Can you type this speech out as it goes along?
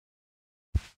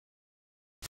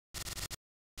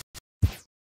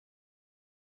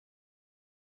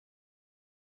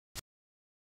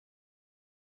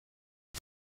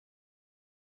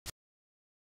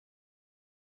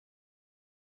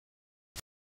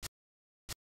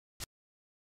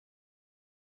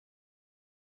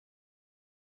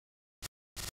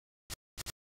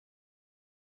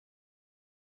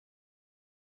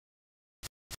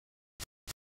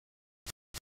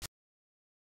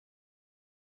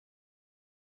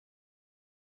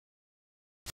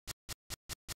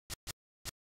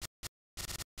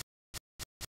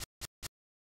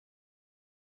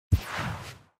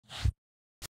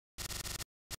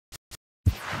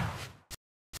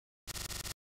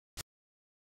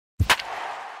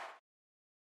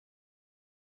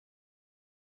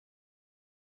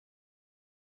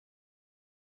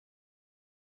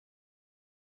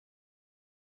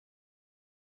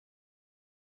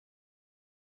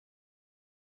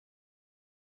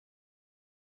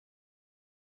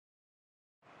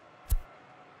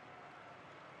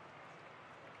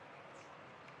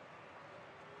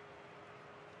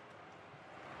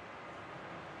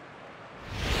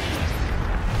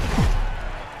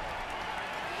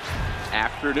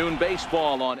Afternoon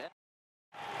baseball on.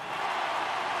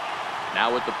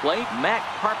 Now at the plate, Matt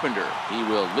Carpenter. He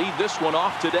will lead this one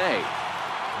off today.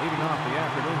 Leading off the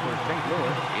afternoon for St.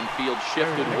 Louis. Infield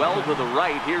shifted well to the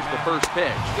right. Here's the first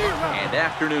pitch. And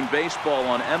afternoon baseball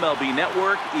on MLB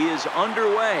Network is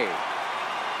underway.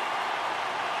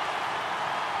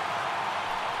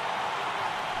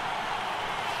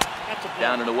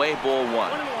 Down and away, ball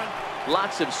one.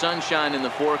 Lots of sunshine in the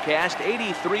forecast.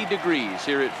 83 degrees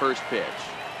here at first pitch.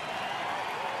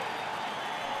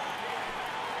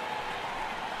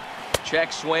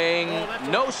 Check swing,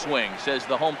 no swing, says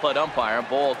the home plate umpire.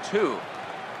 Ball two.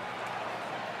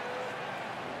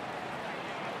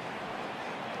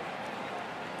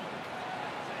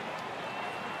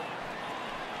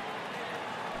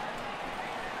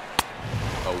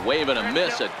 A wave and a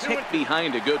miss, a tick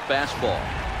behind a good fastball.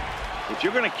 If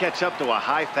you're going to catch up to a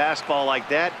high fastball like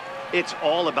that, it's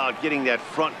all about getting that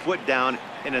front foot down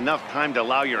in enough time to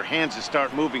allow your hands to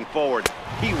start moving forward.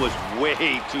 He was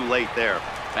way too late there.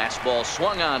 Fastball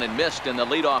swung on and missed, and the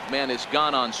leadoff man is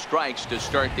gone on strikes to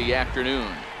start the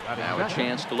afternoon. Now a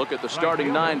chance to look at the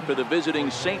starting nine for the visiting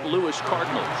St. Louis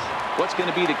Cardinals. What's going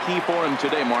to be the key for him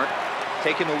today, Mark?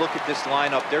 Taking a look at this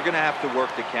lineup, they're going to have to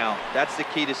work the count. That's the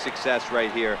key to success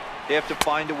right here. They have to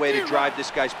find a way to drive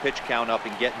this guy's pitch count up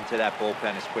and get into that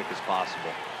bullpen as quick as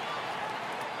possible.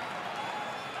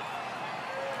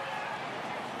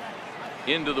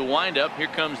 Into the windup, here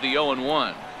comes the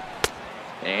 0-1.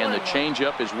 And the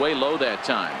changeup is way low that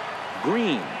time.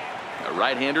 Green, a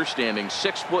right-hander standing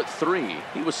 6'3".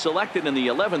 He was selected in the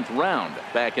 11th round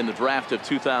back in the draft of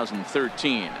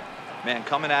 2013. Man,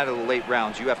 coming out of the late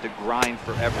rounds, you have to grind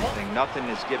for everything. Nothing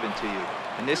is given to you.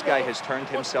 And this guy has turned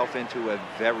himself into a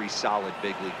very solid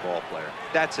big league ball player.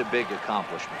 That's a big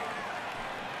accomplishment.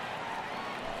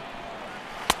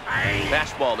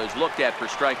 Fastball is looked at for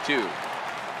strike two.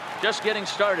 Just getting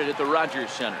started at the Rogers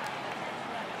Center.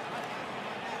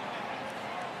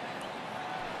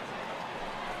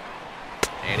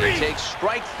 And he takes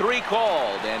strike three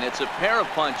called, and it's a pair of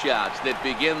punch-outs that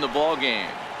begin the ball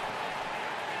game.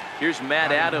 Here's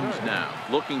Matt Adams now,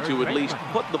 looking to at least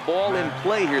put the ball in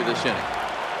play here this inning.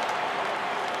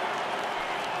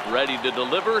 Ready to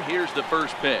deliver. Here's the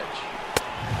first pitch.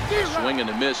 A swing and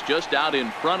a miss just out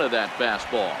in front of that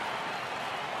fastball.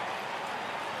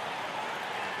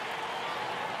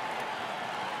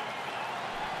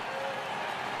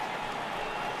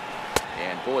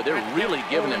 And boy, they're really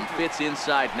giving him fits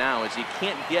inside now as he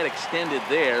can't get extended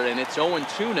there, and it's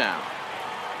 0-2 now.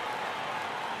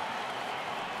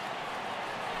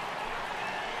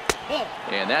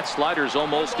 And that slider's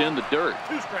almost in the dirt.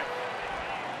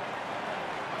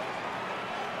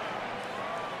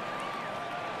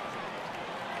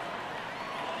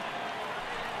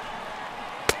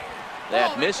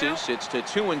 That misses. It's to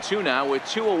 2-2 now with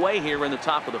 2 away here in the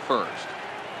top of the first.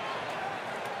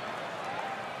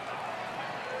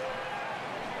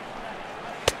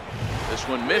 This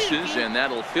one misses, and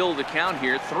that'll fill the count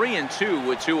here. 3-2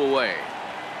 with 2 away.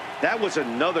 That was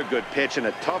another good pitch and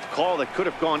a tough call that could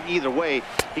have gone either way.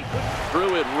 He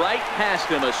threw it right past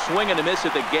him. A swing and a miss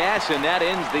at the gas, and that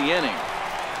ends the inning.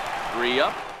 3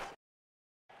 up.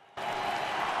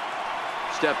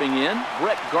 Stepping in,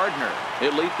 Brett Gardner.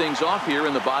 He'll lead things off here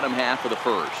in the bottom half of the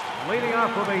first. Leading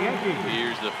off for the Yankees.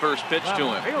 Here's the first pitch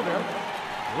to him.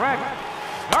 Brett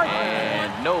Gardner.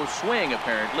 And no swing,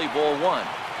 apparently. Ball one.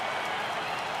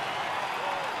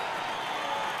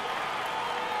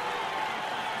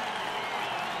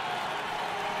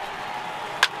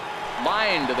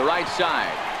 Line to the right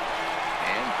side.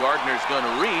 And Gardner's going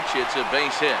to reach. It's a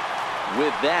base hit.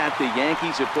 With that, the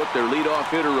Yankees have put their leadoff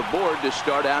hitter aboard to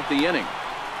start out the inning.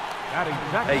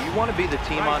 Hey, you want to be the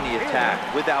team on the attack,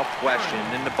 without question.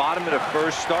 In the bottom of the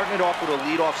first, starting it off with a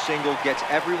leadoff single gets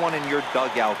everyone in your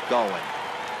dugout going.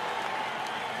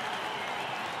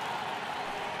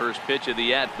 First pitch of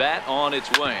the at-bat on its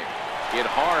way. Hit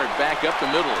hard back up the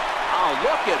middle. Oh,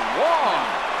 look at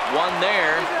Wong. One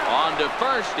there on to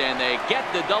first, and they get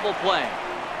the double play.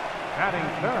 Batting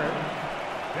third,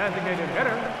 designated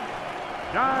hitter,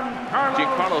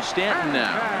 Giancarlo Stanton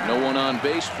now. No one on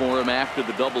base for him after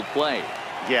the double play.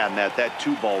 Yeah, and that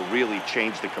 2-ball really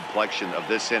changed the complexion of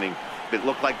this inning. It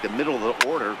looked like the middle of the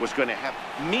order was going to happen.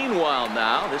 Meanwhile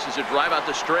now, this is a drive out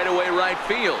the straightaway right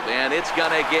field, and it's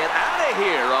going to get out of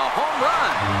here. A home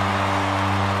run.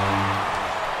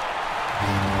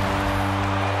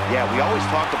 Yeah, we always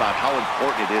talk about how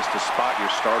important it is to spot your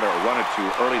starter or run or two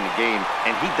early in the game,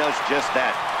 and he does just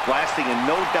that, blasting a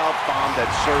no-doubt bomb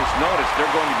that serves notice.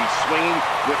 They're going to be swinging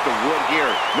with the wood here.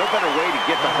 No better way to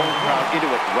get the home crowd into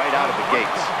it right out of the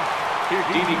gates. Here's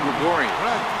Didi Gregorius.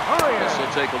 Yes,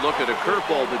 we'll take a look at a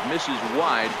curveball that misses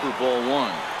wide for ball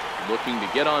one. Looking to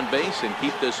get on base and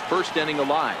keep this first inning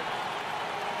alive.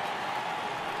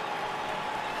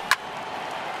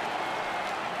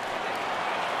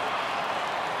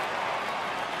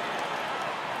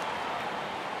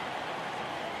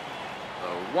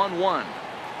 The 1-1.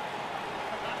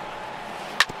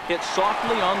 Hit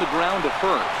softly on the ground to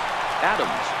first.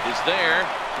 Adams is there,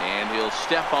 and he'll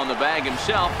step on the bag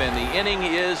himself, and the inning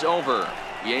is over.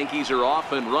 Yankees are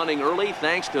off and running early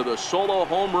thanks to the solo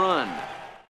home run.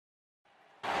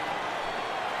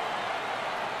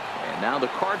 And now the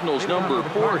Cardinals' number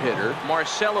 4 hitter,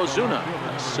 Marcell Ozuna,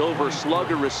 a Silver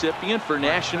Slugger recipient for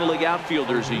National League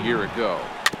outfielders a year ago.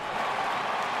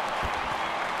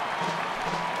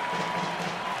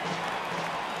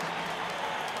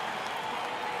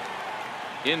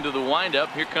 Into the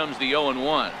windup, here comes the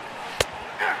 0-1.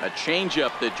 A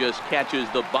changeup that just catches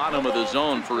the bottom of the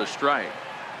zone for a strike.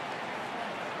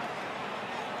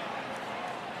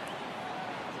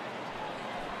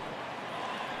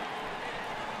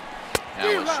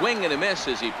 Now a swing and a miss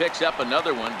as he picks up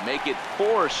another one. Make it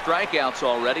 4 strikeouts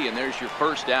already, and there's your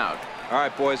first out. All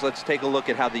right, boys, let's take a look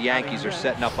at how the Yankees are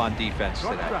setting up on defense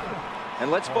today. And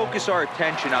let's focus our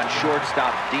attention on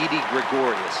shortstop Didi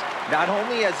Gregorius. Not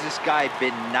only has this guy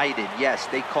been knighted, yes,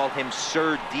 they called him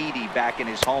Sir Didi back in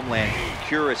his homeland,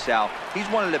 Curacao. He's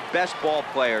one of the best ball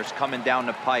players coming down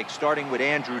the pike, starting with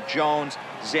Andruw Jones,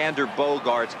 Xander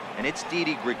Bogaerts, and it's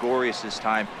Didi Gregorius'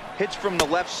 time. Hits from the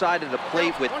left side of the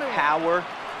plate with power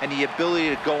and the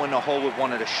ability to go in the hole with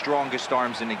one of the strongest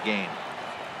arms in the game.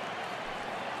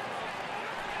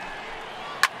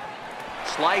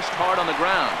 Sliced hard on the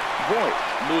ground. Voit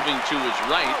moving to his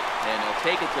right, and he'll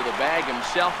take it to the bag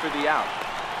himself for the out.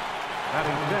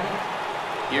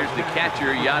 Here's the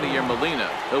catcher, Yadier Molina.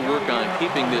 He'll work on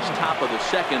keeping this top of the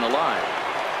second alive.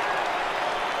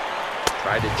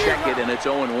 Tried to check it, and it's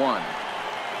 0-1.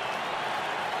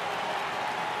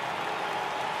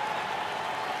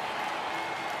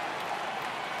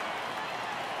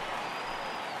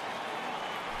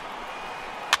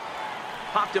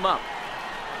 Popped him up.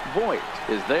 Voit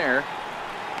is there.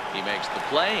 He makes the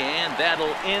play, and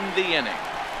that'll end the inning.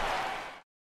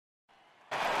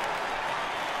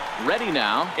 Ready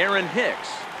now, Aaron Hicks.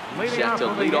 Set to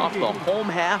lead off the home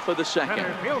half of the second.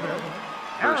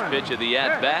 First pitch of the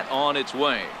at-bat on its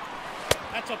way.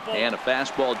 And a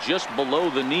fastball just below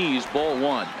the knees, ball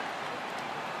one.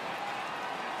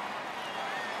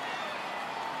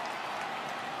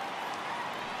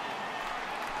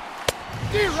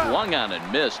 Swung on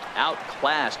and missed,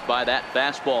 outclassed by that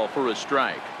fastball for a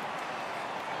strike.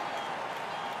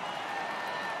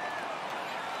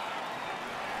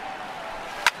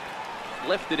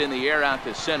 Lifted in the air out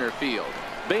to center field.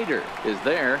 Bader is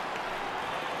there.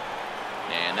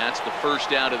 And that's the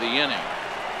first out of the inning.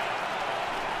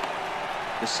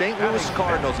 The St. Louis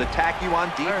Cardinals attack you on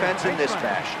defense in this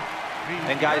fashion.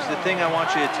 And guys, the thing I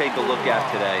want you to take a look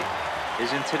at today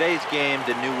is in today's game,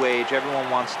 the new age, everyone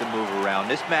wants to move around.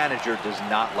 This manager does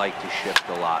not like to shift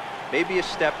a lot. Maybe a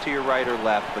step to your right or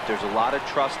left, but there's a lot of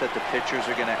trust that the pitchers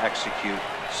are going to execute.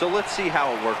 So let's see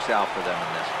how it works out for them in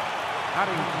this one.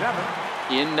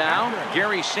 In now,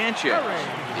 Gary Sanchez,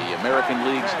 the American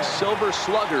League's Silver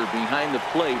Slugger behind the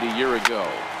plate a year ago.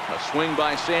 A swing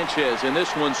by Sanchez, and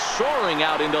this one soaring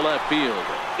out into left field.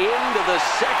 Into the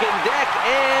second deck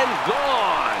and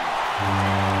gone.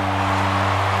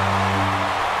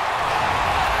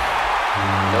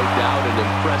 No doubt an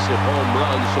impressive home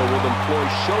run, so we'll employ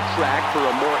show track for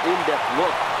a more in-depth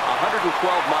look. 112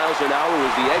 miles an hour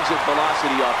was the exit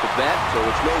velocity off the bat, so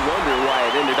it's no wonder why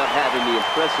it ended up having the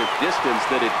impressive distance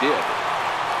that it did.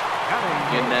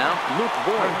 And now, Luke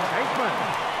Voit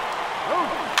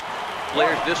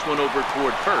flares this one over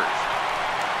toward first.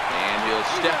 And he'll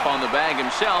step on the bag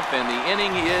himself, and the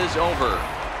inning is over.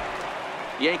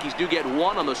 The Yankees do get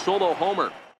one on the solo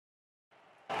homer.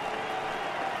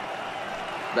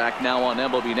 Back now on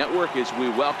MLB Network as we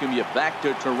welcome you back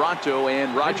to Toronto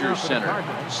and Rogers Center.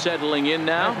 Settling in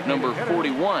now, number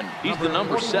 41. He's the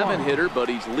number 7 hitter, but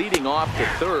he's leading off to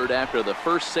third after the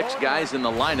first 6 guys in the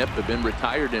lineup have been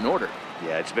retired in order.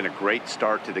 Yeah, it's been a great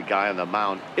start to the guy on the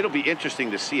mound. It'll be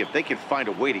interesting to see if they can find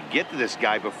a way to get to this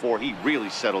guy before he really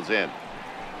settles in.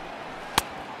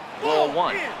 Ball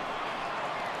one.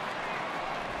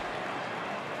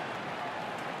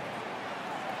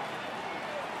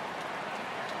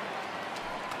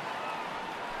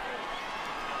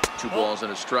 Two balls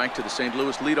and a strike to the St.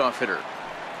 Louis leadoff hitter.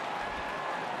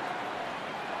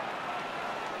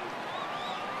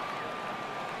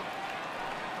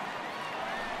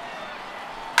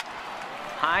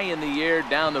 High high in the air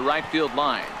down the right field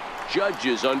line. Judge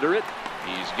is under it.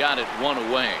 He's got it one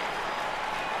away.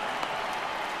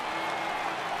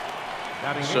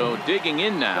 So digging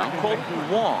in now, Colton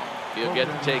Wong. He'll get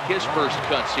to take his first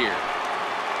cuts here.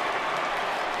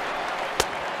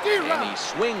 And he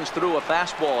swings through a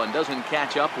fastball and doesn't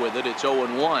catch up with it. It's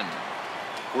 0-1.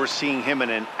 We're seeing him in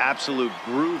an absolute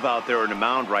groove out there on the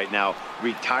mound right now.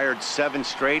 Retired 7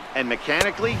 straight, and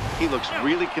mechanically, he looks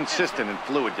really consistent and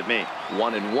fluid to me.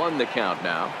 1-1 the count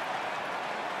now.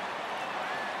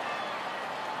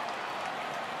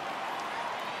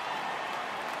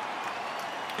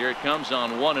 Here it comes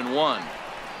on 1-1.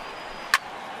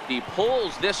 He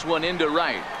pulls this one into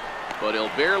right, but he'll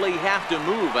barely have to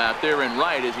move out there in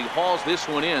right as he hauls this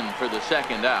one in for the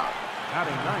second out.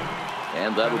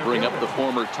 And that'll bring up the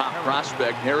former top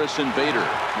prospect, Harrison Bader.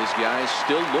 This guy's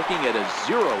still looking at a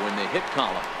 0 in the hit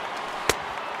column.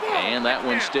 And that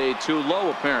one stayed too low,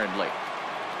 apparently.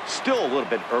 Still a little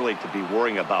bit early to be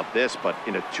worrying about this, but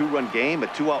in a 2-run game, a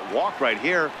 2-out walk right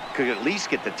here could at least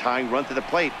get the tying run to the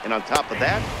plate. And on top of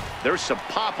that, there's some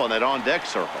pop on that on-deck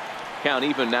circle. Count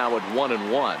even now at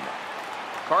 1-1.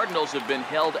 Cardinals have been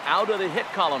held out of the hit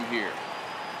column here.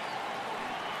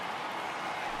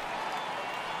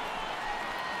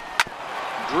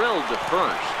 Drilled to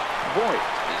first. Voigt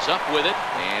is up with it,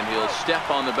 and he'll step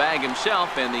on the bag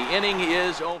himself, and the inning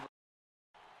is over.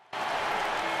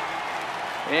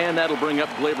 And that'll bring up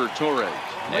Gleyber Torres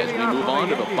as we move on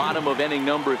to the bottom of inning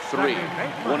number 3.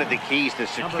 One of the keys to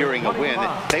securing a win,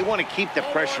 they want to keep the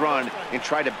pressure on and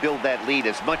try to build that lead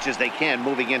as much as they can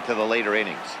moving into the later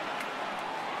innings.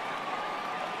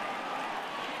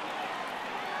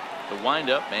 The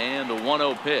windup and the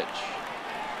 1-0 pitch.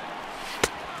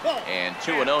 And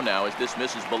 2-0 now as this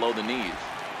misses below the knees.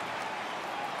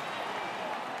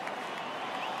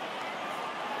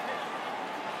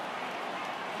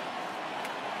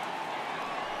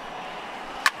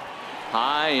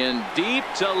 High and deep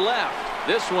to left.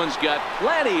 This one's got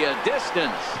plenty of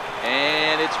distance,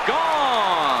 and it's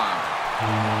gone.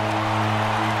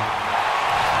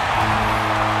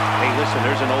 Hey, listen,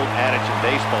 there's an old adage in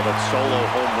baseball that solo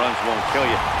home runs won't kill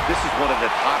you. This is one of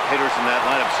the top hitters in that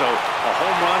lineup, so a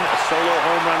home run, a solo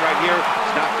home run right here,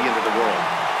 it's not the end of the world.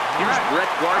 Here's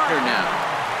Brett Gardner now.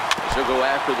 He'll go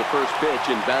after the first pitch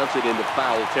and bounce it into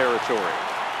foul territory.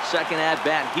 Second at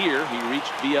bat here, he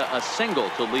reached via a single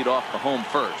to lead off the home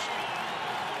first.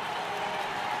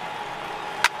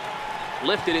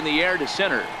 Lifted in the air to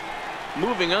center.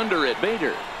 Moving under it,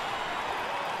 Bader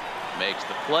makes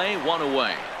the play, 1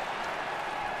 away.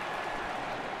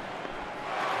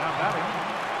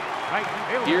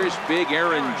 Here's big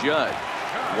Aaron Judge.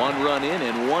 1 run in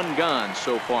and 1 gone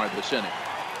so far this inning.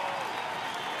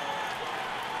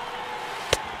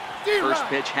 First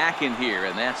pitch hacking here,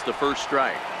 and that's the first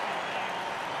strike.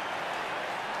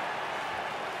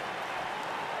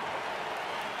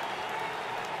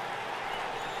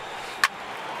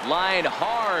 Line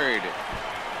hard,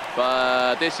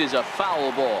 but this is a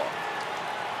foul ball.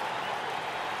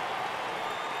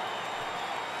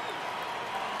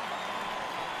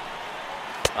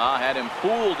 Had him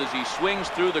fooled as he swings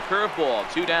through the curveball.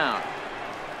 2 down.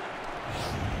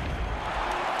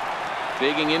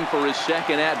 Digging in for his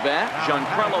second at-bat,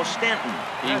 Giancarlo Stanton.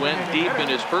 He went deep in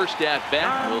his first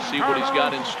at-bat. We'll see what he's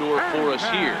got in store for us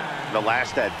here. The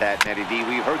last at-bat, Matty D,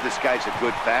 we heard this guy's a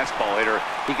good fastball hitter.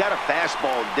 He got a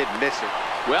fastball and didn't miss it.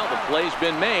 Well, the play's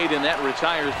been made, and that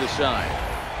retires the side.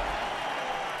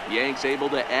 Yanks able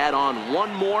to add on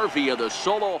 1 more via the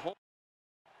solo home.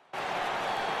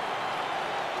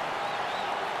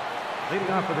 Leading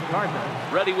off for the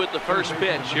Cardinals. Ready with the first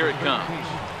pitch. Here it comes.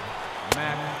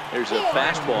 There's a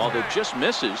fastball that just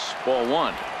misses. Ball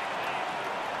 1.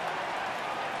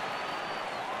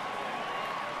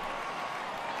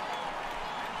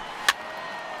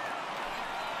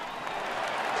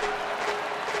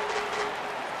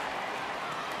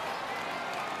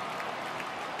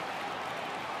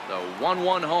 The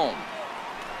 1-1 home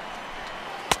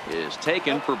is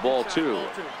taken for ball 2.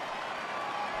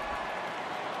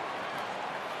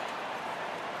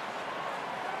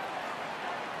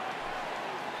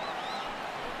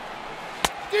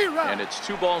 And it's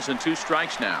 2 balls and 2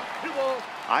 strikes now.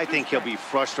 I think he'll be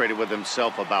frustrated with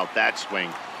himself about that swing.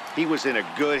 He was in a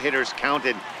good hitter's count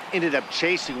and ended up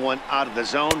chasing one out of the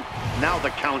zone. Now the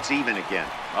count's even again.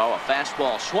 Oh, a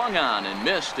fastball swung on and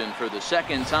missed, and for the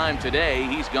second time today,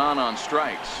 he's gone on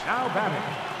strikes. Now batting.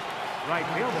 Right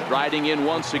fielder. Riding in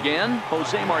once again,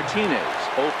 Jose Martinez.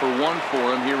 0 for 1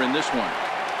 for him here in this one.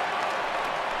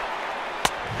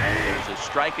 There's a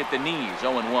strike at the knees,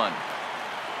 0-1.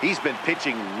 He's been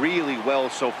pitching really well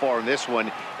so far in this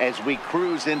one as we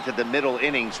cruise into the middle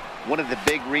innings. One of the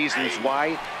big reasons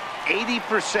why,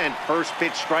 80% first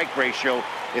pitch strike ratio.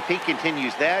 If he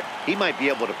continues that, he might be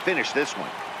able to finish this one.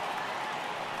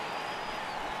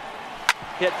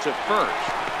 Hit to first.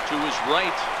 To his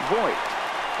right, Voigt.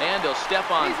 And he'll step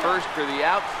on first for the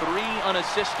out. 3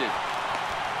 unassisted.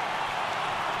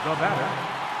 The batter.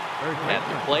 At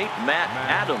the plate, Matt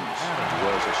Adams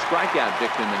was a strikeout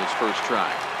victim in his first try.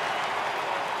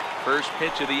 First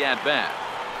pitch of the at-bat.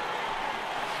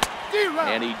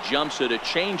 And he jumps at a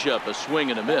changeup, a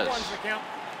swing and a miss.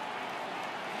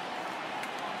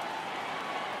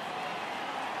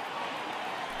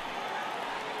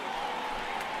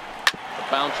 A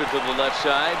bouncer to the left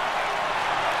side.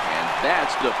 And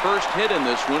that's the first hit in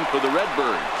this one for the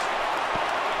Redbirds.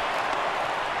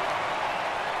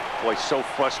 Boy, so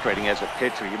frustrating as a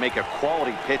pitcher. You make a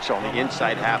quality pitch on the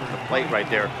inside half of the plate right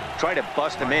there. Try to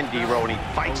bust him in, D-Row, and he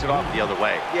fights it off the other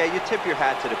way. Yeah, you tip your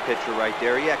hat to the pitcher right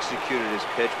there. He executed his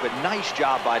pitch, but nice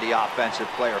job by the offensive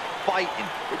player fighting.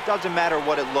 It doesn't matter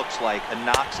what it looks like. A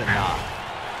knock's a knock.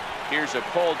 Here's a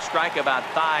cold strike about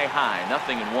thigh high.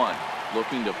 0-1.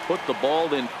 Looking to put the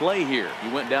ball in play here. He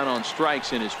went down on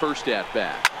strikes in his first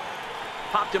at-bat.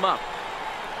 Popped him up.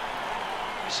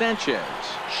 Sanchez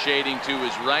shading to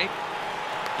his right.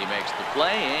 He makes the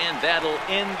play, and that'll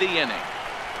end the inning.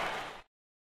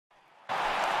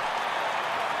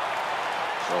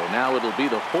 So now it'll be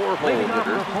the 4-hole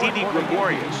hitter, Didi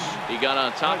Gregorius. He got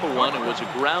on top of one and was a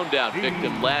ground out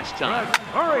victim last time.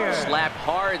 Slapped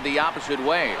hard the opposite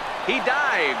way. He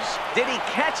dives. Did he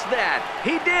catch that?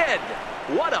 He did.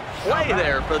 What a play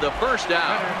there for the first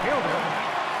out.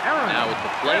 Now at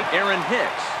the plate, Aaron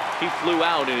Hicks. He flew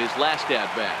out in his last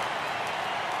at-bat.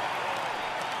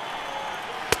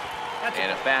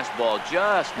 And a fastball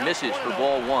just misses for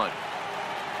ball 1.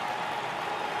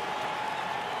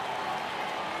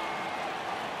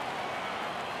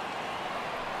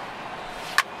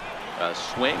 A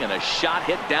swing and a shot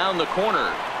hit down the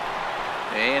corner.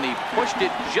 And he pushed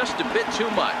it just a bit too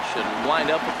much. It'll wind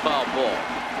up a foul ball.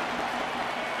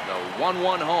 The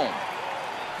 1-1 home.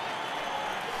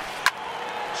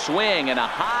 Swing and a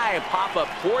high pop-up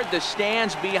toward the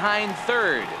stands behind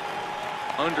third.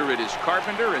 Under it is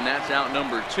Carpenter, and that's out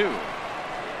number 2.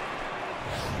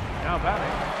 Now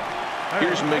batting.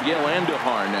 Here's Miguel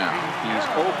Andujar now. He's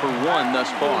 0 for 1 thus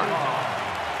far.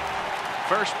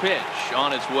 First pitch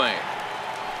on its way.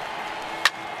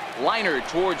 Liner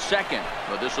towards second,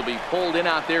 but this will be pulled in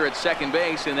out there at second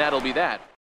base, and that'll be that.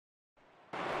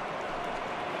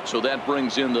 So that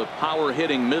brings in the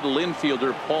power-hitting middle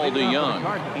infielder Paul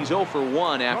DeYoung. He's 0 for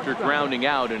 1 after grounding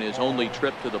out in his only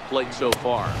trip to the plate so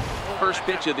far. First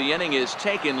pitch of the inning is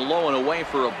taken low and away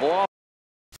for a ball.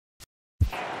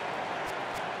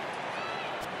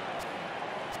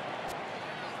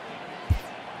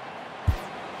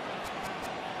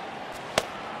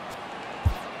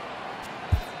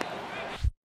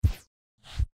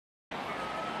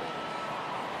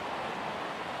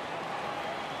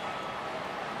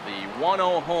 The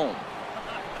 1-0 home.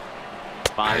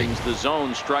 Finds the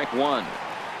zone, strike 1.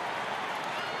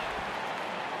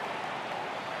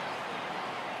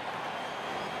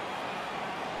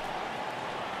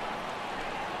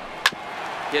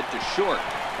 Hit to short.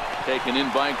 Taken in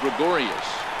by Gregorius.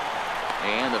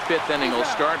 And the 5th inning will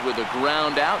start with a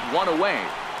ground out, 1 away.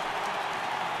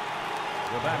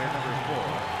 The batter, number 4.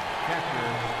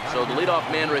 Catcher. So the leadoff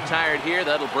man retired here.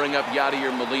 That'll bring up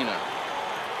Yadier Molina.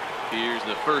 Here's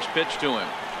the first pitch to him.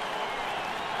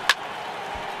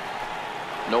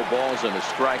 No balls and a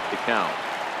strike to count.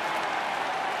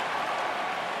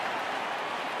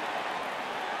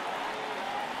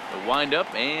 The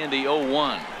windup and the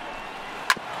 0-1.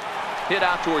 Hit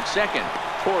out towards second.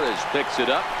 Torres picks it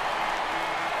up.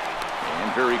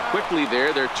 And very quickly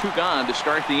there, they're 2 gone to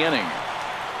start the inning.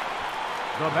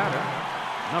 The batter,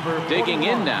 number 41. Digging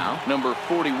in now, number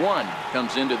 41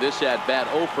 comes into this at bat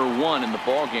 0 for 1 in the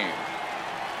ball game.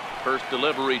 First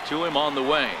delivery to him on the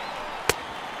way.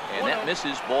 And that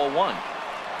misses, ball 1.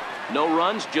 No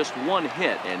runs, just 1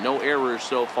 hit, and no errors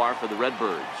so far for the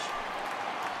Redbirds.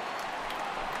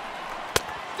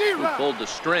 Who pulled the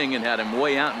string and had him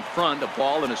way out in front, a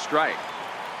ball and a strike.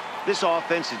 This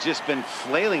offense has just been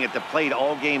flailing at the plate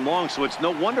all game long, so it's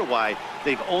no wonder why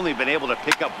they've only been able to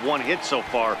pick up 1 hit so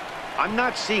far. I'm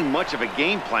not seeing much of a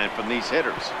game plan from these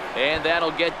hitters. And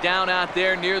that'll get down out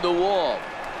there near the wall.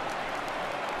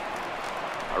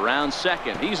 Around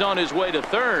second. He's on his way to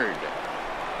third.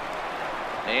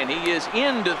 And he is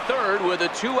into third with a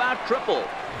 2-out triple.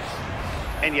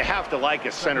 And you have to like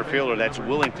a center fielder that's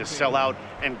willing to sell out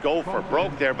and go for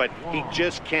broke there, but he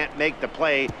just can't make the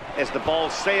play as the ball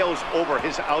sails over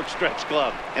his outstretched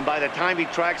glove. And by the time he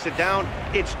tracks it down,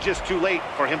 it's just too late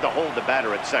for him to hold the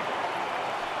batter at second.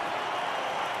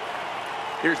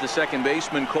 Here's the second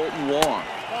baseman, Colton Wong,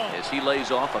 as he lays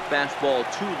off a fastball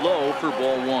too low for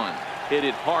ball one. Hit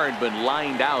it hard, but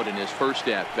lined out in his first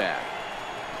at-bat.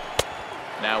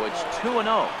 Now it's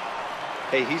 2-0.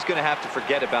 Hey, he's going to have to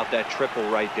forget about that triple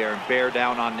right there and bear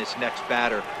down on this next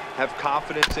batter. Have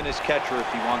confidence in his catcher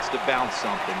if he wants to bounce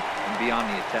something and be on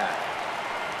the attack.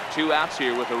 2 outs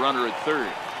here with a runner at third.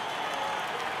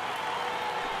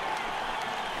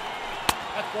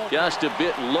 Just a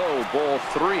bit low, ball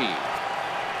 3.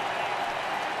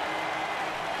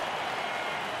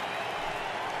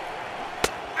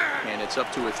 And it's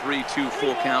up to a 3-2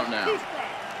 full count now.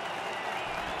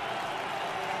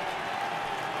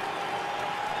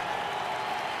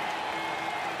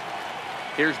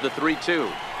 Here's the 3-2.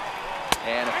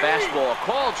 And a fastball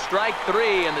called strike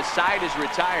 3, and the side is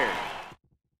retired.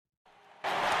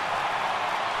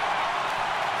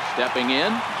 Stepping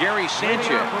in, Gary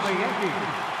Sanchez.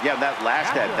 Yeah, that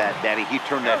last at-bat, Daddy, he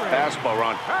turned that fastball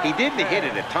around. He didn't hit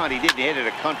it a ton. He didn't hit it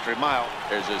a country mile.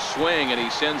 There's a swing, and he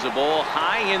sends the ball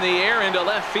high in the air into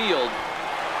left field.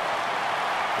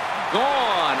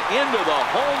 Gone into the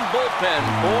home bullpen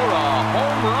for a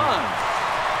home run.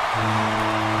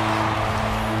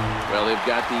 Well, they've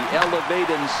got the elevate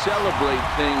and celebrate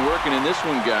thing working in this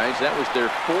one, guys. That was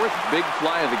their 4th big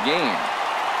fly of the game.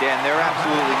 Dan, they're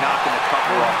absolutely not going to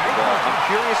cover off the ball. I'm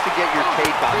curious to get your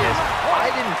take on this. I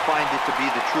didn't find it to be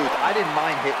the truth. I didn't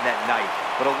mind hitting at night,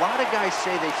 but a lot of guys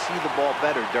say they see the ball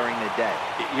better during the day.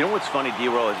 You know what's funny,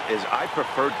 D-Roll, is I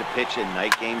preferred to pitch in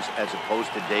night games as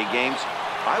opposed to day games.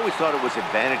 I always thought it was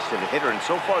advantage to the hitter, and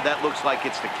so far that looks like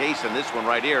it's the case in this one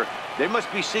right here. They must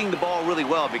be seeing the ball really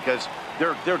well because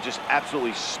they're just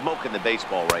absolutely smoking the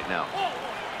baseball right now.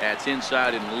 That's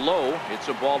inside and low. It's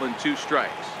a ball and 2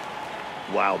 strikes.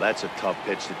 Wow, that's a tough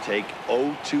pitch to take.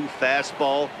 0-2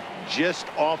 fastball just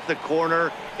off the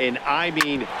corner, and I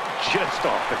mean just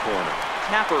off the corner.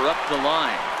 Tapper up the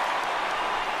line.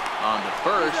 On the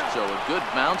first, so a good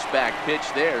bounce back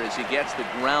pitch there as he gets the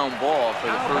ground ball for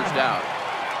the first out.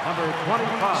 Number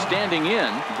 25. Standing in,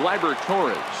 Gleyber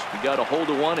Torres. He got a hold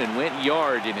of one and went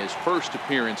yard in his first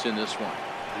appearance in this one.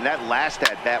 And that last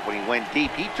at-bat when he went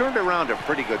deep, he turned around a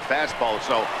pretty good fastball.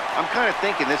 So I'm kind of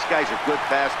thinking this guy's a good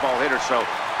fastball hitter. So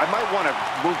I might want to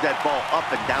move that ball up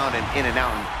and down and in and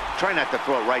out and try not to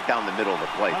throw it right down the middle of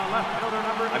the plate.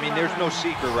 I mean, there's no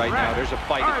secret right now. There's a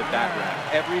fight at the bat rack.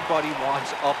 Everybody wants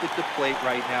up at the plate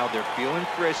right now. They're feeling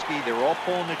frisky. They're all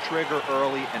pulling the trigger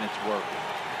early, and it's working.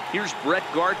 Here's Brett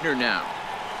Gardner now.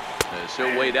 As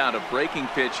he'll wait out a breaking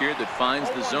pitch here that finds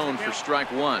the zone for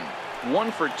strike 1.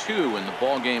 1 for 2 in the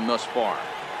ball game thus far.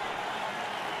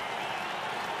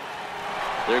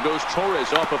 There goes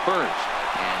Torres off of first.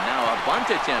 And now a bunt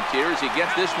attempt here as he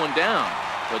gets this one down.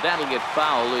 But that'll get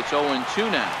foul. It's 0-2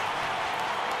 now.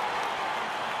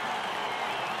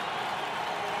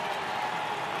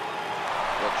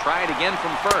 We'll try it again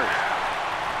from first.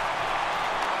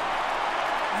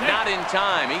 Not in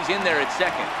time. He's in there at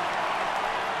second.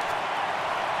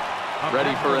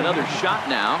 Ready for another shot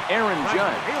now. Aaron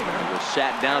Judge was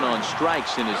sat down on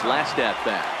strikes in his last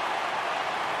at-bat.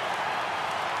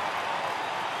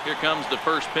 Here comes the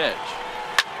first pitch.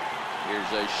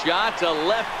 Here's a shot to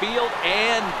left field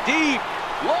and deep.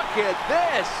 Look at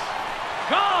this.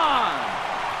 Gone.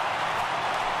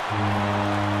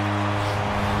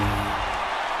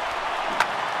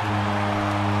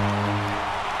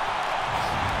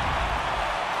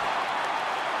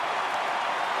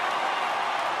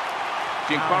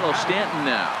 Giancarlo Stanton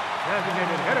now.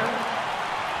 Designated hitter,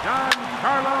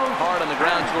 Giancarlo. Hard on the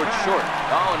ground towards short.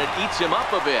 Oh, and it eats him up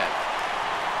a bit.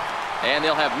 And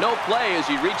they'll have no play as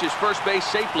he reaches first base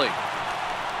safely.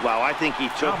 Wow, I think he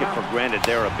took it for granted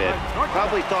there a bit.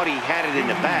 Probably thought he had it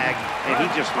in the bag, and he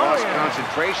just lost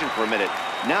concentration for a minute.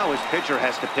 Now his pitcher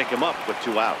has to pick him up with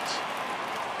 2 outs.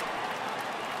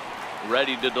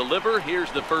 Ready to deliver.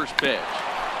 Here's the first pitch.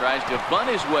 Tries to bunt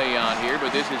his way on here,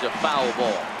 but this is a foul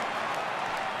ball.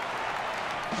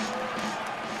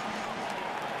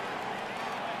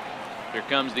 Here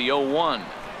comes the 0-1.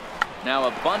 Now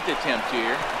a bunt attempt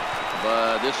here,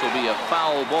 but this will be a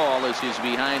foul ball as he's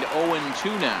behind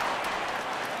 0-2 now.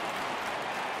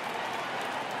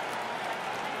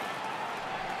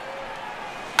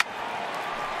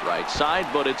 Right side,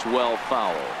 but it's well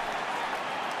foul.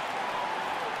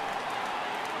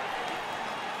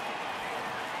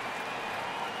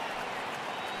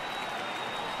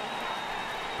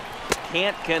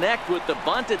 can't connect with the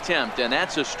bunt attempt, and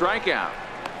that's a strikeout.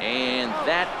 And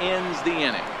that ends the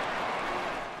inning.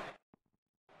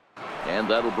 And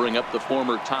that'll bring up the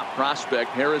former top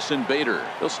prospect, Harrison Bader.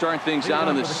 He'll start things out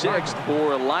in the 6th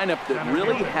for a lineup that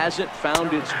really hasn't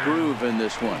found its groove in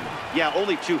this one. Yeah,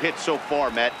 only 2 hits so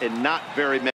far, Matt, and not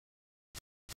very many.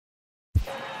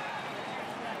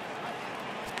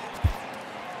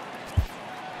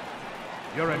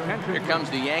 Here comes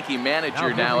the Yankee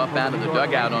manager now up out of the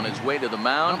dugout on his way to the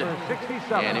mound.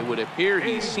 And it would appear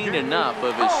he's seen enough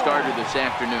of his starter this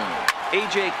afternoon.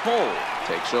 A.J. Cole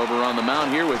takes over on the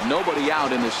mound here with nobody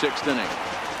out in the 6th inning.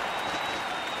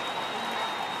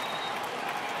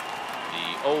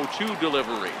 The 0-2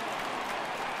 delivery.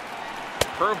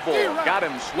 Curveball got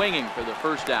him swinging for the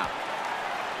first out.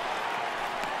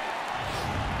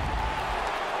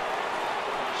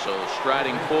 So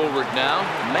striding forward now,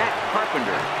 Matt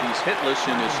Carpenter. He's hitless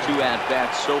in his 2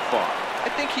 at-bats so far. I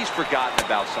think he's forgotten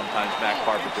about sometimes, Matt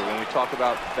Carpenter. When we talk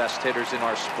about best hitters in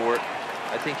our sport,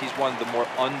 I think he's one of the more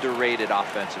underrated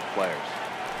offensive players.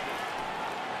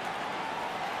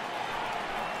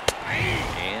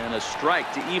 And a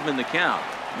strike to even the count.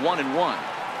 1-1.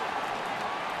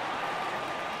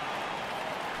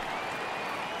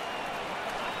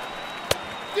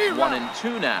 One and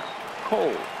 2 now.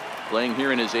 Cole. Playing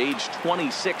here in his age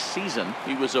 26 season.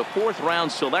 He was a 4th-round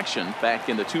selection back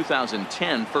in the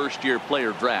 2010 first-year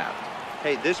player draft.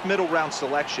 Hey, this middle round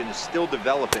selection is still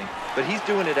developing, but he's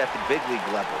doing it at the big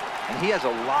league level, and he has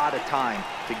a lot of time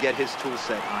to get his tool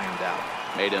set ironed out.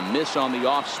 Made a miss on the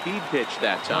off-speed pitch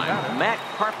that time. Matt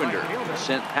Carpenter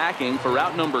sent packing for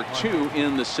out number 2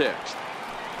 in the 6th.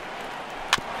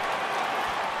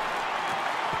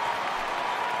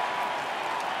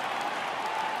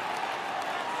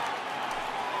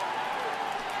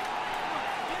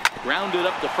 Grounded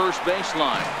up the first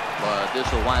baseline, but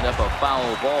this will wind up a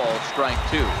foul ball, strike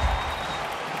 2.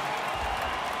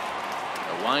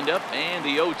 The windup and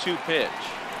the 0-2 pitch.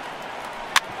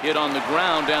 Hit on the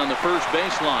ground down the first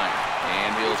baseline,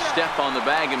 and he'll step on the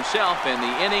bag himself, and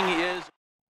the inning is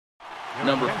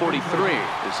number 43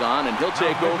 is on, and he'll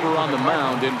take over on the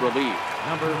mound in relief.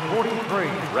 Number 43.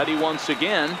 Ready once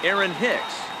again, Aaron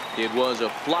Hicks. It was a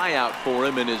flyout for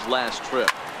him in his last trip.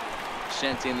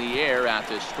 Sent in the air out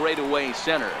to straightaway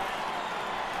center.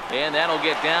 And that'll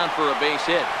get down for a base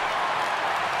hit.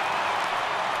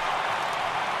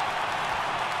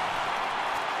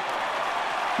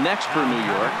 Next for New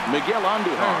York, Miguel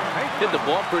Andujar. Hit the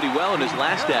ball pretty well in his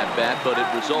last at-bat, but it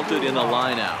resulted in a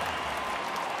line out.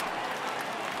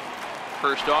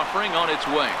 First offering on its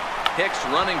way. Hicks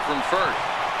running from first.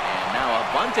 And now a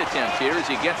bunt attempt here as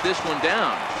he gets this one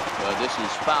down. But this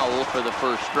is foul for the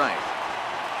first strike.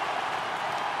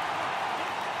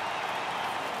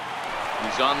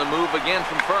 He's on the move again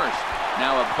from first.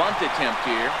 Now a bunt attempt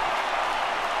here.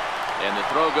 And the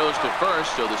throw goes to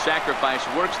first, so the sacrifice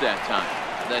works that time.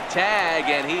 The tag,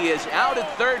 and he is out at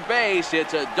third base.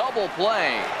 It's a double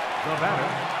play. The batter,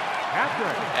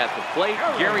 at the plate,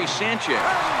 Gary Sanchez. 2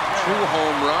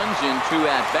 home runs in 2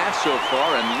 at-bats so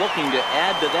far, and looking to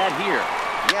add to that here.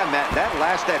 Yeah, Matt, that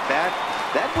last at-bat,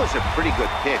 that was a pretty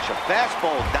good pitch. A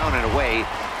fastball down and away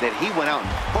that he went out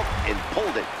and hooked and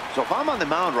pulled it. So if I'm on the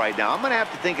mound right now, I'm going to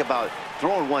have to think about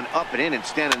throwing one up and in and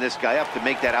standing this guy up to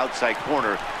make that outside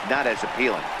corner not as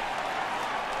appealing.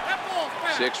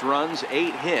 6 runs,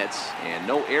 8 hits, and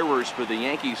no errors for the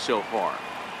Yankees so far.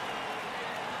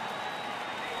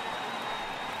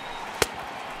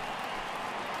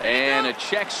 And a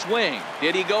check swing.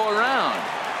 Did he go around?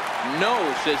 No,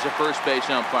 says the first base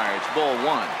umpire. It's ball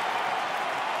 1.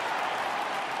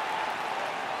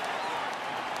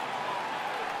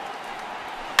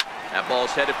 That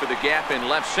ball's headed for the gap in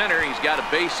left center. He's got a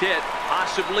base hit,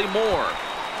 possibly more.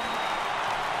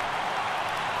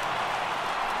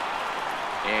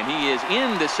 And he is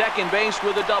into second base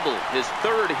with a double. His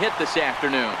 3rd hit this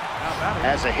afternoon.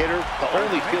 As a hitter, the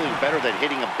only feeling better than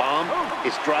hitting a bomb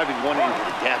is driving one into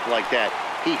the gap like that.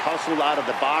 He hustled out of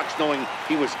the box knowing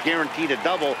he was guaranteed a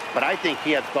double, but I think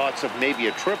he had thoughts of maybe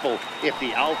a triple if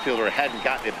the outfielder hadn't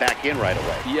gotten it back in right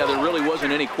away. Yeah, there really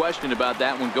wasn't any question about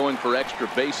that one going for extra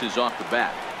bases off the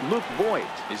bat. Luke Voigt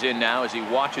is in now as he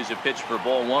watches a pitch for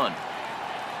ball 1.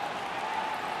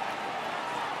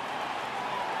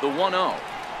 The 1-0.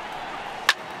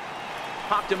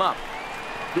 Popped him up.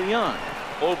 Beyond.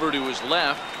 Over to his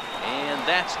left, and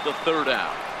that's the 3rd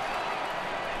out.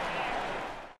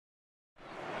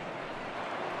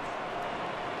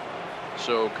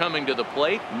 So coming to the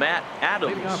plate, Matt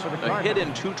Adams. A hit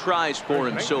in 2 tries for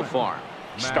him so far.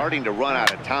 Starting to run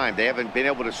out of time. They haven't been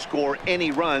able to score any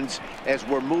runs as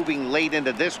we're moving late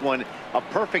into this one. A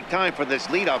perfect time for this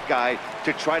leadoff guy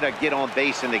to try to get on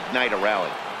base and ignite a rally.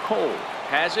 Cole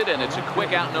has it, and it's a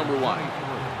quick out, number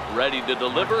 1. Ready to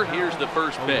deliver. Here's the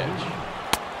first pitch.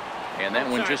 And that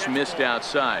one just missed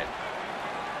outside.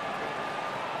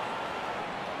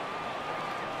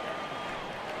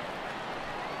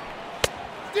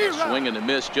 A swing and a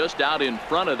miss just out in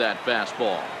front of that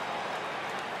fastball.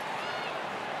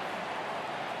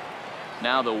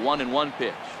 Now the 1-1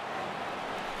 pitch.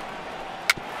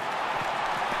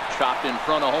 Chopped in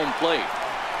front of home plate.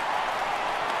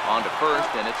 On to first,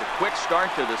 and it's a quick start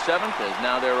to the 7th, as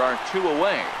now there are 2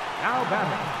 away. Now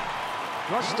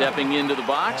batting. Stepping into the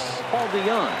box, Paul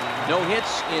DeYoung. No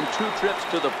hits in 2 trips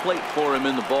to the plate for him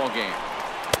in the ballgame.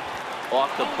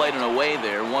 Off the plate and away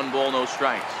there. 1 ball, no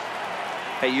strikes.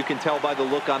 Hey, you can tell by the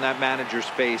look on that manager's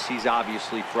face, he's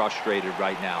obviously frustrated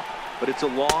right now. But it's a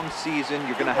long season.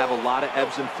 You're going to have a lot of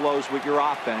ebbs and flows with your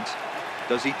offense.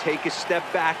 Does he take a step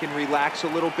back and relax a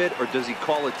little bit, or does he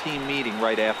call a team meeting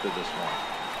right after this one?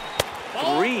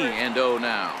 3-0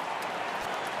 now.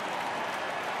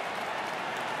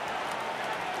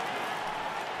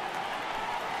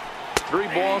 Three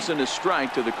balls and a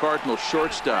strike to the Cardinals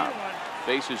shortstop.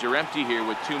 Bases are empty here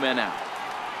with 2 men out.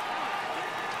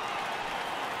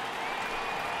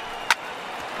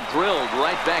 Drilled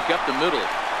right back up the middle.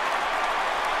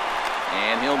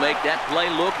 And he'll make that play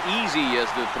look easy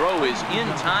as the throw is in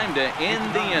time to end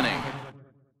the inning.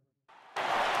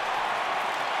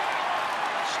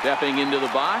 Stepping into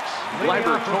the box,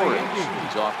 Gleyber Torres.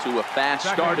 He's off to a fast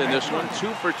start in this one.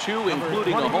 2 for 2,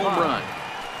 including a home run.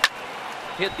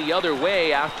 Hit the other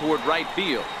way out toward right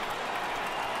field.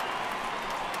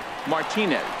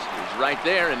 Martinez is right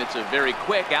there, and it's a very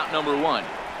quick out, number 1.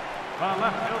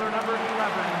 Left fielder number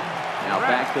 11. Now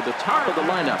back to the top of the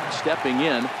lineup. Stepping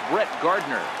in, Brett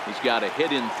Gardner. He's got a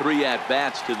hit in 3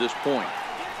 at-bats to this point.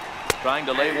 Trying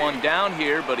to lay one down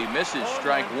here, but he misses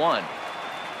strike 1.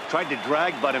 Tried to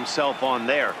drag butt himself on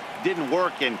there. Didn't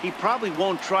work, and he probably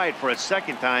won't try it for a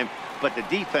second time, but the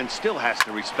defense still has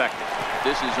to respect it.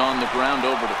 This is on the ground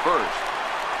over to first.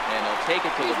 And he'll take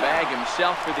it to the bag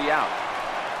himself for the out.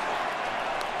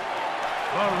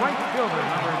 The right fielder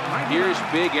number 99. Here's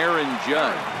big Aaron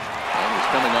Judge. And he's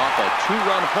coming off a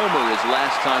 2-run homer his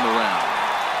last time around.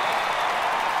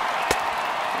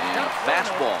 And a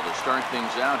fastball to start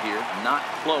things out here. Not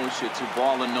close. It's a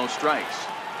ball and no strikes.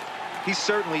 He's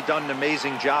certainly done an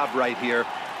amazing job right here,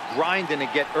 grinding to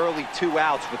get early 2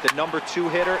 outs with the number 2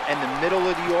 hitter and the middle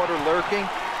of the order lurking.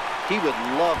 He would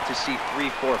love to see 3,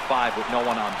 4, 5 with no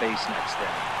one on base next inning.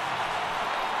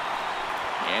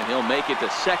 And he'll make it to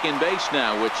second base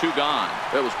now with 2 gone.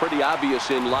 It was pretty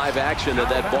obvious in live action that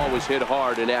that ball was hit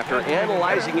hard, and after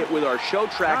analyzing it with our show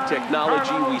track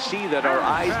technology, we see that our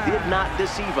eyes did not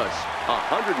deceive us.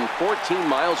 114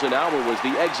 miles an hour was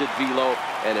the exit velo,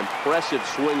 an impressive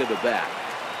swing of the bat.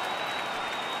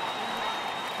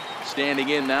 Standing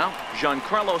in now,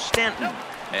 Giancarlo Stanton.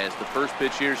 As the first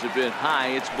pitch here's a bit high,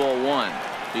 it's ball 1.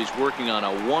 He's working on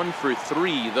a 1 for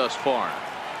 3 thus far.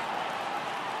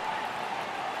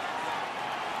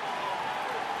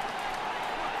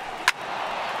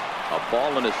 A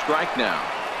ball and a strike now.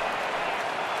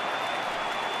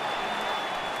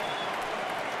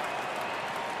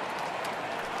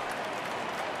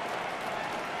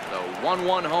 The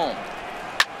 1-1 home.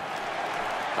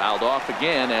 Fouled off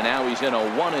again, and now he's in a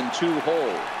 1-2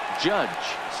 hole. Judge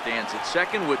stands at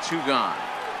second with 2 gone.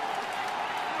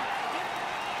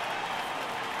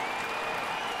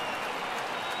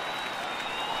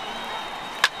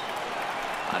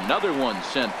 Another one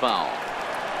sent foul.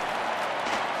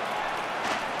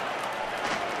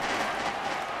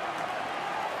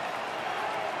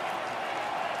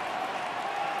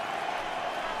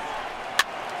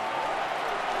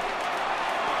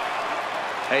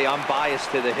 Hey, I'm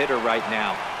biased to the hitter right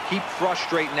now. Keep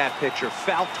frustrating that pitcher.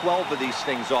 Foul 12 of these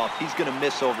things off. He's going to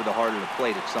miss over the heart of the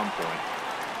plate at some point.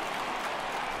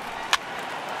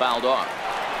 Fouled off.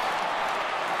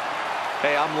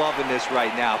 Hey, I'm loving this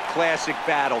right now. Classic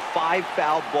battle. 5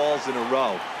 foul balls in a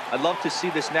row. I'd love to see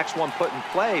this next one put in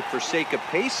play for sake of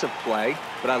pace of play,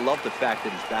 but I love the fact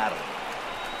that he's battling.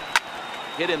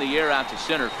 Hit in the air out to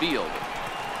center field.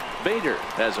 Bader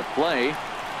has a play.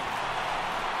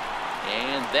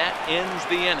 And that ends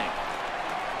the inning.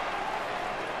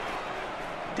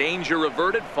 Danger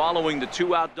averted following the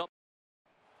 2-out double.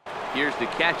 Here's the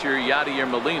catcher, Yadier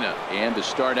Molina. And to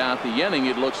start out the inning,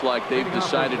 it looks like they've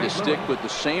decided to stick with the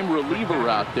same reliever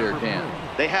out there, Dan.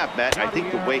 They have, Matt. I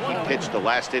think the way he pitched the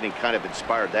last inning kind of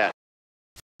inspired that.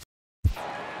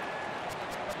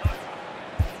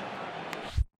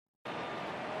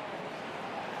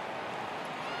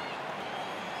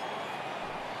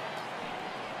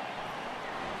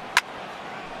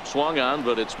 Swung on,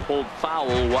 but it's pulled foul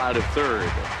wide of third.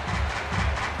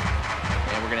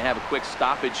 And we're going to have a quick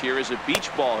stoppage here as a beach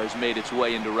ball has made its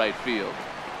way into right field.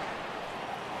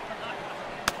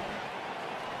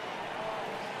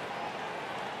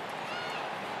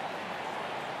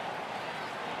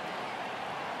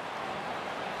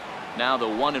 Now the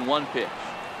 1-1 pitch.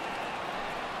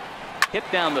 Hit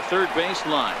down the third base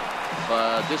line,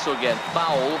 but this will get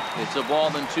foul. It's a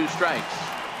ball and 2 strikes.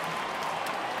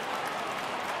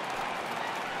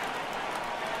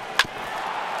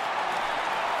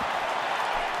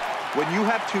 When you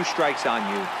have 2 strikes on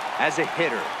you as a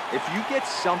hitter, if you get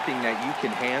something that you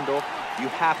can handle, you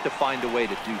have to find a way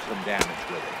to do some damage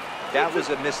with it. That was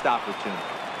a missed opportunity.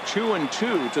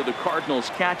 2-2 to the Cardinals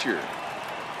catcher.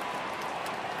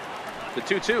 The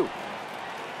 2-2.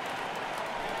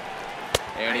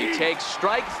 And he takes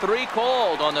strike 3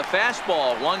 called on the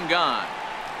fastball. 1 gone.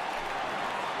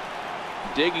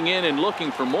 Digging in and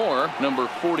looking for more. Number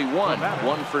 41.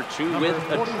 1 for 2 with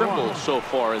a triple so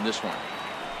far in this one.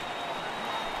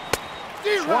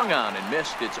 Swung on and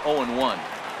missed. It's 0-1.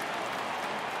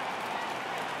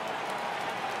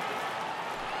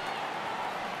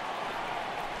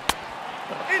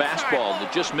 A fastball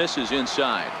that just misses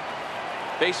inside.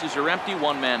 Bases are empty.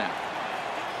 1 man out.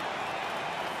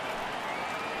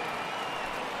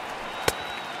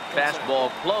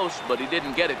 Fastball close, but he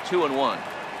didn't get it. 2-1.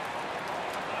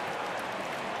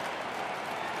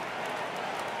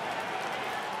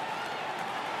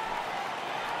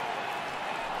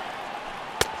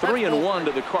 Three and 1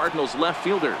 to the Cardinals left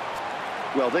fielder.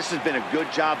 Well, this has been a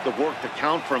good job to work the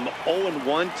count from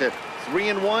 0-1 to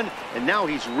 3-1, and now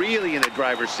he's really in the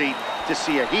driver's seat to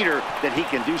see a heater that he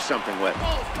can do something with.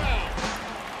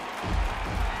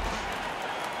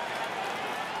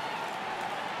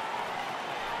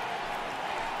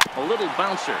 A little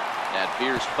bouncer. That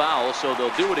veers foul, so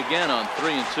they'll do it again on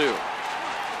 3-2.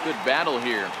 Good battle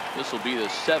here. This will be the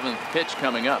 7th pitch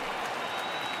coming up.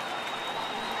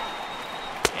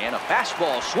 And a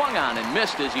fastball swung on and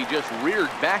missed as he just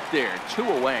reared back there. 2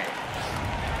 away.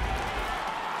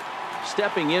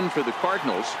 Stepping in for the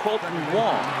Cardinals, Colton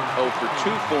Wong. 0 for 2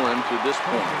 for him to this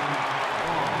point.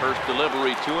 First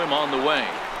delivery to him on the way.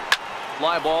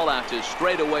 Fly ball out to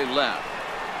straightaway left.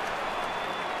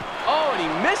 Oh, and he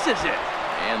misses it.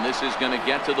 And this is going to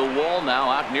get to the wall now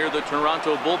out near the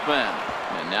Toronto bullpen.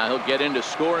 And now he'll get into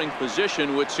scoring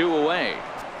position with 2 away.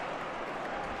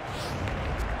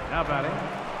 Now batting,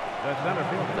 the center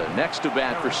fielder. The next to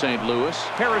bat for St. Louis,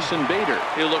 Harrison Bader.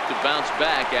 He'll look to bounce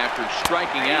back after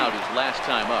striking out his last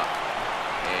time up.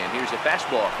 And here's a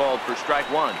fastball called for strike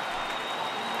 1.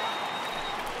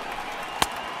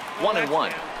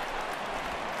 1-1.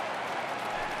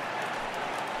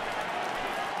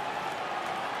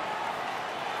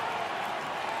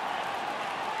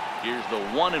 Here's the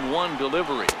 1-1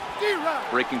 delivery.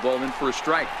 Breaking ball in for a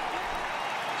strike.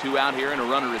 2 out here and a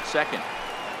runner at second.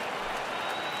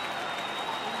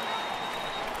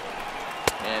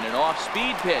 And an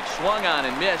off-speed pitch swung on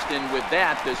and missed, and with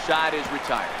that the side is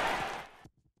retired.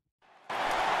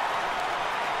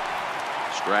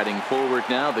 Striding forward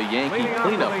now, the Yankee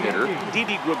cleanup hitter,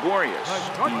 Didi Gregorius.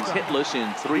 He's hitless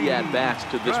in 3 at-bats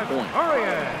to this point.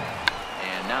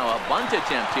 And now a bunt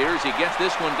attempt here as he gets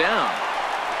this one down.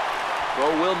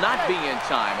 Throw will not be in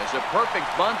time as a perfect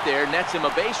bunt there nets him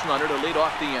a base runner to lead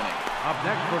off the inning. Up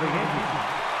next for the Yankees,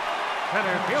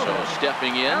 center fielder. So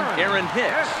stepping in, Aaron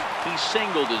Hicks. He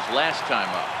singled his last time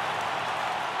up.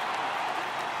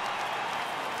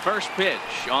 First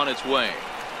pitch on its way.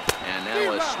 And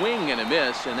now a swing and a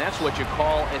miss, and that's what you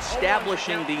call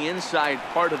establishing the inside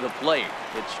part of the plate.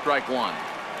 It's strike 1.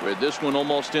 With this one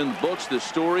almost in the books, the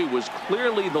story was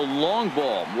clearly the long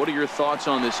ball. What are your thoughts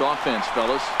on this offense,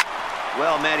 fellas?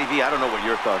 Well, Matty V, I don't know what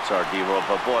your thoughts are, D-Roll,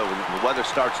 but boy, when the weather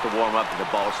starts to warm up and the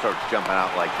ball starts jumping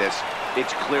out like this,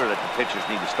 it's clear that the pitchers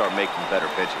need to start making better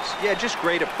pitches. Yeah, just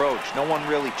great approach. No one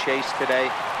really chased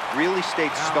today. Really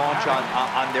stayed staunch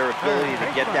on their ability to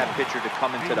get that pitcher to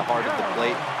come into the heart of the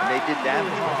plate, and they did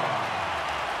damage with it.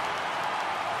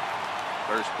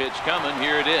 First pitch coming.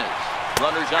 Here it is.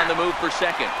 Runners on the move for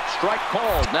second. Strike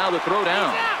called. Now the throw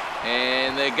down.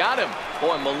 And they got him.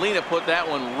 Boy, Molina put that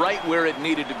one right where it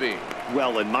needed to be.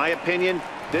 Well, in my opinion,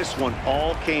 this one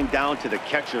all came down to the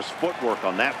catcher's footwork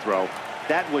on that throw.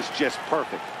 That was just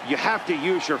perfect. You have to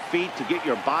use your feet to get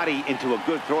your body into a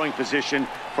good throwing position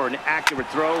for an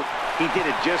accurate throw. He did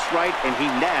it just right, and he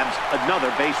nabs another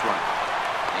base run.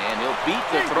 And he'll beat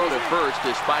the throw to first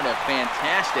despite a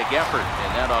fantastic effort.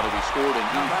 And that ought to be scored, and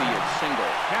he'll be a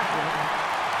single.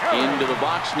 Into the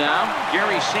box now,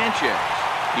 Gary Sanchez.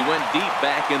 He went deep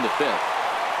back in the 5th.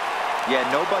 Yeah,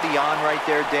 nobody on right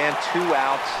there, Dan. 2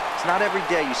 outs. It's not every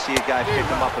day you see a guy pick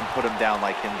him up and put him down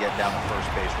like him getting down to first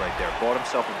base right there. Bought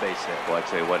himself a base hit. Well, I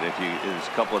tell you what, there's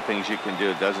a couple of things you can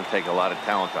do. It doesn't take a lot of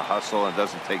talent to hustle, and it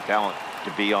doesn't take talent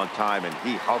to be on time. And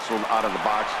he hustled out of the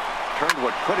box, turned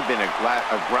what could have been a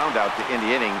ground out to end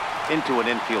the inning into an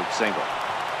infield single.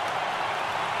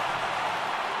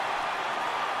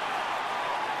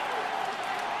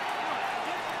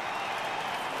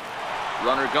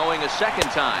 Runner going a second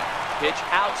time. Pitch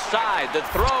outside, the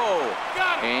throw,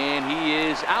 and he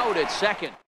is out at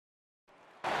second.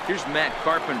 Here's Matt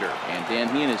Carpenter, and Dan,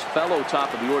 he and his fellow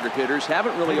top-of-the-order hitters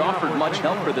haven't really offered much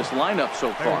help for this lineup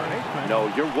so far.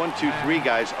 No, your 1, 2, 3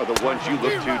 guys are the ones you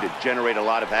look to generate a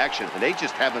lot of action, and they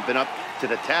just haven't been up to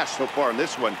the task so far in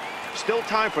this one. Still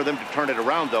time for them to turn it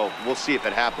around, though. We'll see if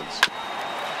it happens.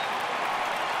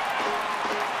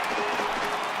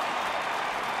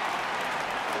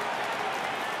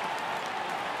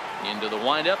 Into the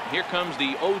windup. Here comes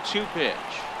the 0-2 pitch.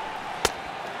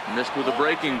 Missed with a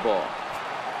breaking ball.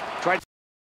 Tried.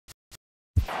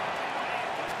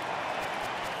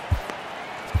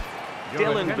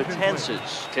 Dylan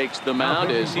Betances takes the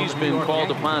mound as he's been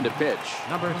called upon to pitch.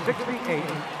 Number 68,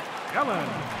 Dylan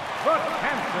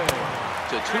Betances.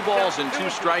 To 2 balls and 2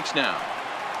 strikes now.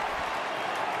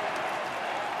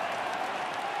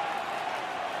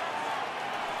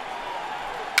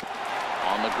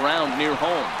 On the ground near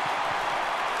home.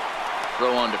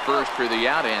 Throw on to first for the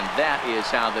out, and that is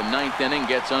how the 9th inning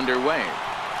gets underway.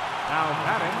 Now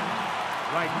batting,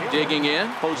 right fielder. Digging in,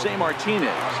 Jose Martinez.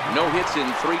 No hits in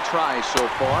 3 tries so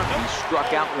far. He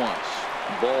struck out once.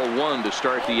 Ball 1 to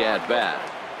start the at-bat.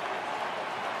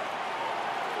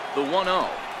 The 1-0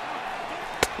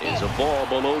 is a ball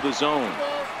below the zone.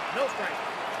 No strike.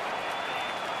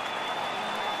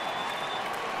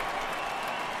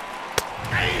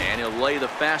 And he'll lay the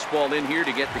fastball in here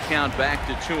to get the count back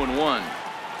to 2-1.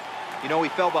 You know, he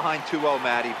fell behind 2-0,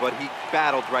 Matty, but he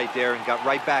battled right there and got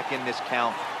right back in this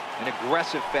count. An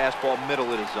aggressive fastball, middle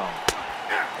of the zone.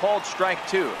 Called strike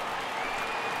 2.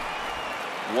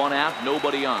 1 out,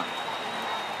 nobody on.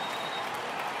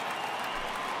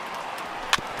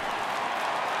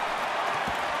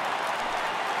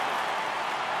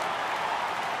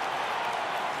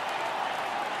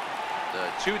 The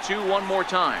 2-2 one more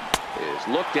time is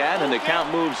looked at, and the count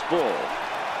moves full.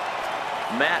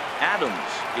 Matt Adams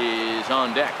is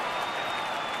on deck.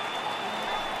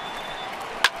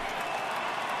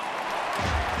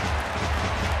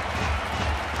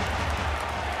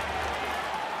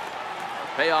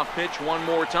 Payoff pitch one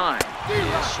more time.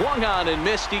 Swung on and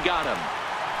missed. He got him.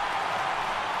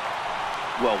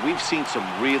 Well, we've seen some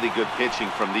really good pitching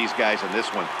from these guys in this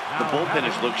one. The bullpen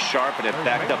has looked sharp and have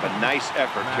backed up a nice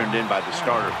effort turned in by the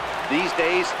starter. These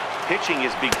days, pitching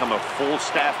has become a full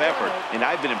staff effort, and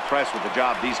I've been impressed with the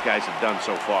job these guys have done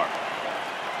so far.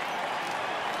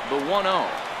 The 1-0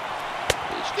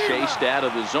 is chased out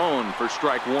of the zone for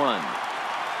strike 1.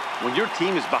 When your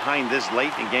team is behind this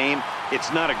late in the game, it's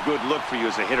not a good look for you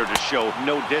as a hitter to show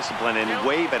no discipline and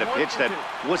wave at a pitch that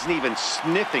wasn't even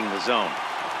sniffing the zone.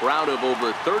 Crowd of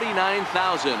over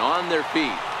 39,000 on their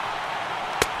feet.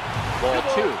 Ball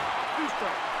 2.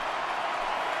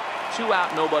 2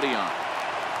 out, nobody on.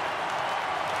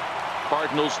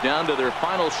 Cardinals down to their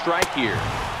final strike here.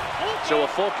 So a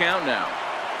full count now.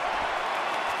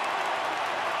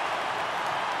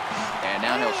 And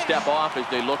now he'll step off as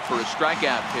they look for a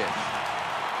strikeout pitch.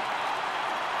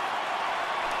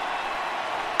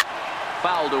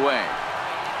 Fouled away.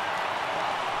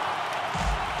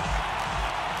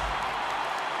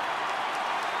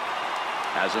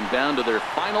 Has them down to their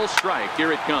final strike.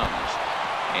 Here it comes.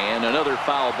 And another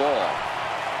foul ball.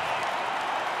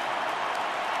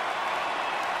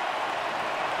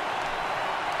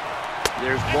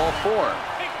 There's ball 4.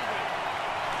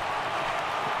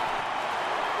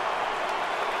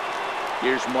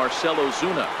 Here's Marcell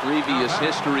Ozuna. Previous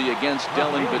history against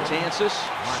Dylan Betances.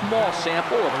 Small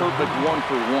sample, a perfect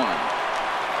 1-for-1.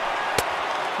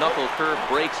 Knuckle curve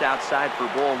breaks outside for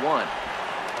ball 1.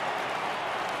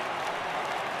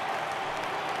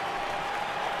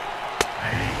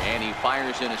 And he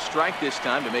fires in a strike this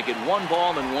time to make it 1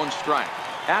 ball and 1 strike.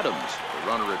 Adams, the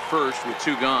runner at first with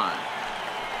 2 gone.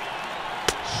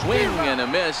 Swing and a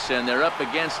miss, and they're up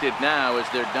against it now as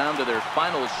they're down to their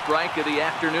final strike of the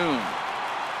afternoon.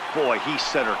 Boy, he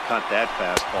center cut that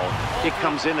fastball. It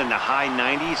comes in the high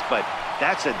 90s, but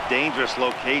that's a dangerous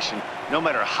location no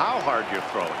matter how hard you're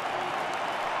throwing.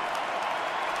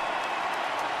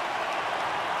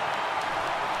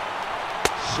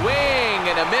 Swing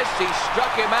and a miss. He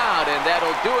struck him out, and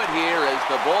that'll do it here as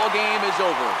the ball game is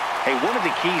over. Hey, one of the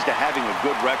keys to having a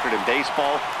good record in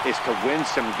baseball is to win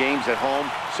some games at home.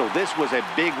 So this was a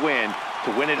big win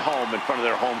to win at home in front of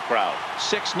their home crowd.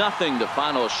 6-0 the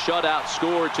final shutout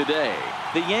score today.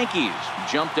 The Yankees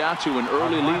jumped out to an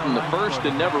early lead in the first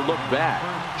and never looked back.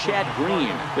 Chad Green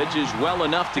pitches well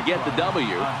enough to get the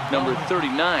W. Number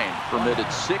 39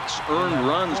 permitted 6 earned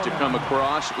runs to come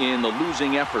across in the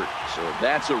losing effort. So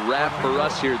that's a wrap for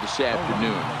us here this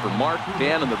afternoon. For Mark,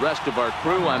 Dan, and the rest of our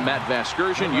crew, I'm Matt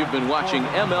Vasgersian. You've been watching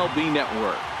MLB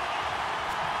Network.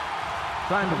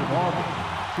 Time of the ball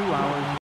game, 2 hours.